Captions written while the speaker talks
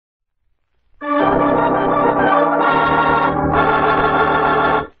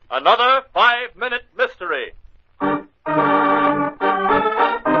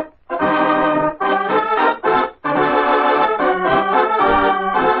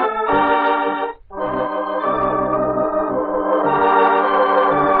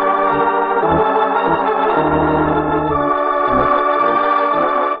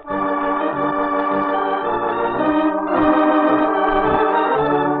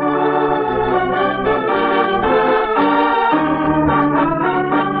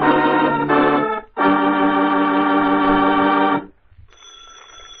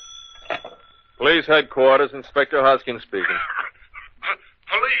Police headquarters, Inspector Hoskin speaking.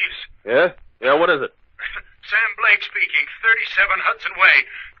 Police. Yeah? Yeah, what is it? Sam Blake speaking, 37 Hudson Way.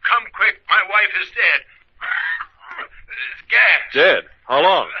 Come quick, my wife is dead. Gas. Dead? How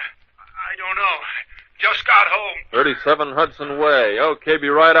long? I don't know. Just got home. 37 Hudson Way. Okay, be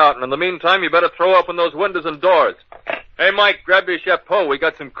right out. And in the meantime, you better throw open those windows and doors. Hey, Mike, grab your chapeau. We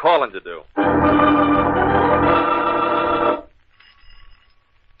got some calling to do.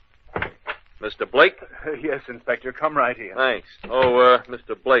 Mr. Blake? Yes, Inspector. Come right in. Thanks. Oh,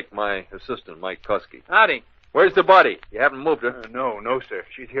 Mr. Blake, my assistant, Mike Kusky. Howdy. Where's the body? You haven't moved her? No, sir.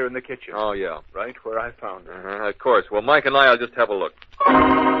 She's here in the kitchen. Oh, yeah. Right where I found her. Of course. Well, Mike and I'll just have a look.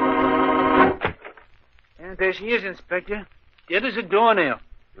 Yeah, there she is, Inspector. Dead as a doornail.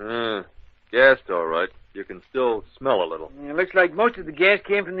 Gassed, all right. You can still smell a little. Yeah, looks like most of the gas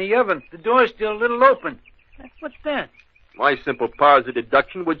came from the oven. The door's still a little open. What's that? My simple powers of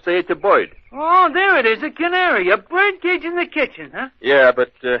deduction would say it's a bird. Oh, there it is, a canary. A bird cage in the kitchen, huh? Yeah,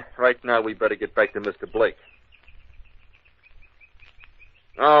 but right now we better get back to Mr. Blake.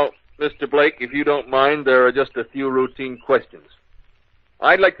 Now, Mr. Blake, if you don't mind, there are just a few routine questions.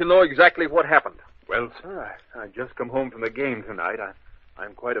 I'd like to know exactly what happened. Well, sir, I just come home from the game tonight.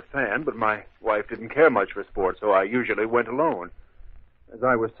 I'm quite a fan, but my wife didn't care much for sports, so I usually went alone. As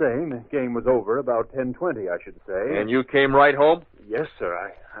I was saying, the game was over about 10:20, I should say. And you came right home? Yes,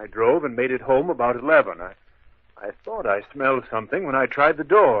 sir. I drove and made it home about 11. I thought I smelled something when I tried the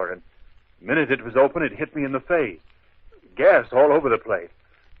door, and the minute it was open, it hit me in the face. Gas all over the place.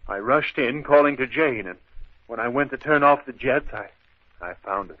 I rushed in, calling to Jane, and when I went to turn off the jets, I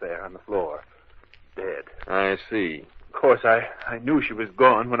found her there on the floor, dead. I see. Of course, I knew she was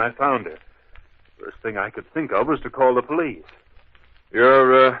gone when I found her. First thing I could think of was to call the police.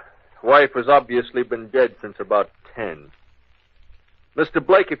 Your wife has obviously been dead since about 10. Mr.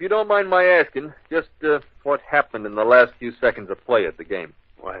 Blake, if you don't mind my asking, just what happened in the last few seconds of play at the game?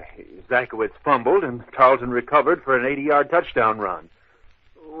 Why, Zakowitz fumbled, and Carlton recovered for an 80-yard touchdown run.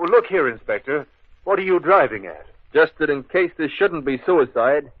 Well, look here, Inspector. What are you driving at? Just that in case this shouldn't be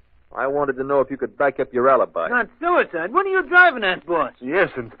suicide, I wanted to know if you could back up your alibi. Not suicide. What are you driving at, boss?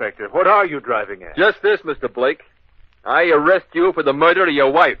 Yes, Inspector. What are you driving at? Just this, Mr. Blake. I arrest you for the murder of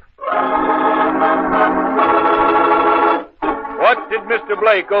your wife. What did Mr.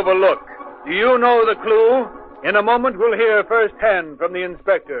 Blake overlook? Do you know the clue? In a moment, we'll hear firsthand from the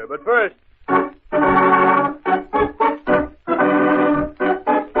inspector. But first...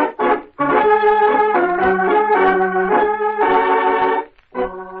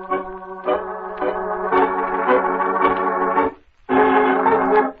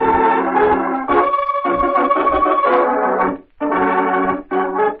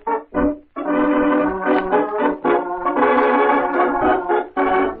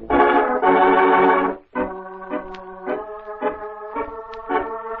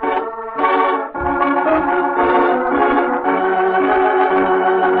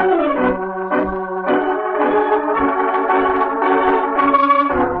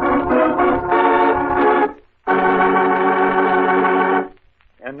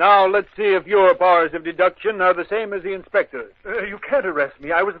 Now, let's see if your powers of deduction are the same as the inspector's. You can't arrest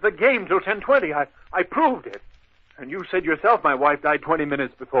me. I was at the game till 10:20. I proved it. And you said yourself my wife died 20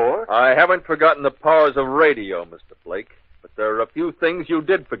 minutes before. I haven't forgotten the powers of radio, Mr. Blake, but there are a few things you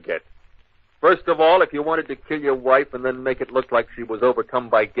did forget. First of all, if you wanted to kill your wife and then make it look like she was overcome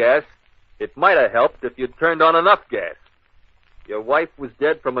by gas, it might have helped if you'd turned on enough gas. Your wife was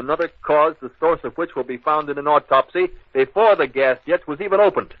dead from another cause, the source of which will be found in an autopsy before the gas jet was even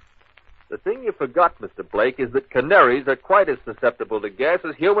opened. The thing you forgot, Mr. Blake, is that canaries are quite as susceptible to gas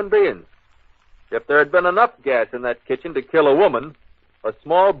as human beings. If there had been enough gas in that kitchen to kill a woman, a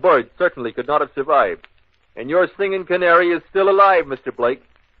small bird certainly could not have survived. And your singing canary is still alive, Mr. Blake.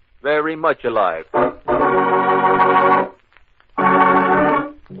 Very much alive.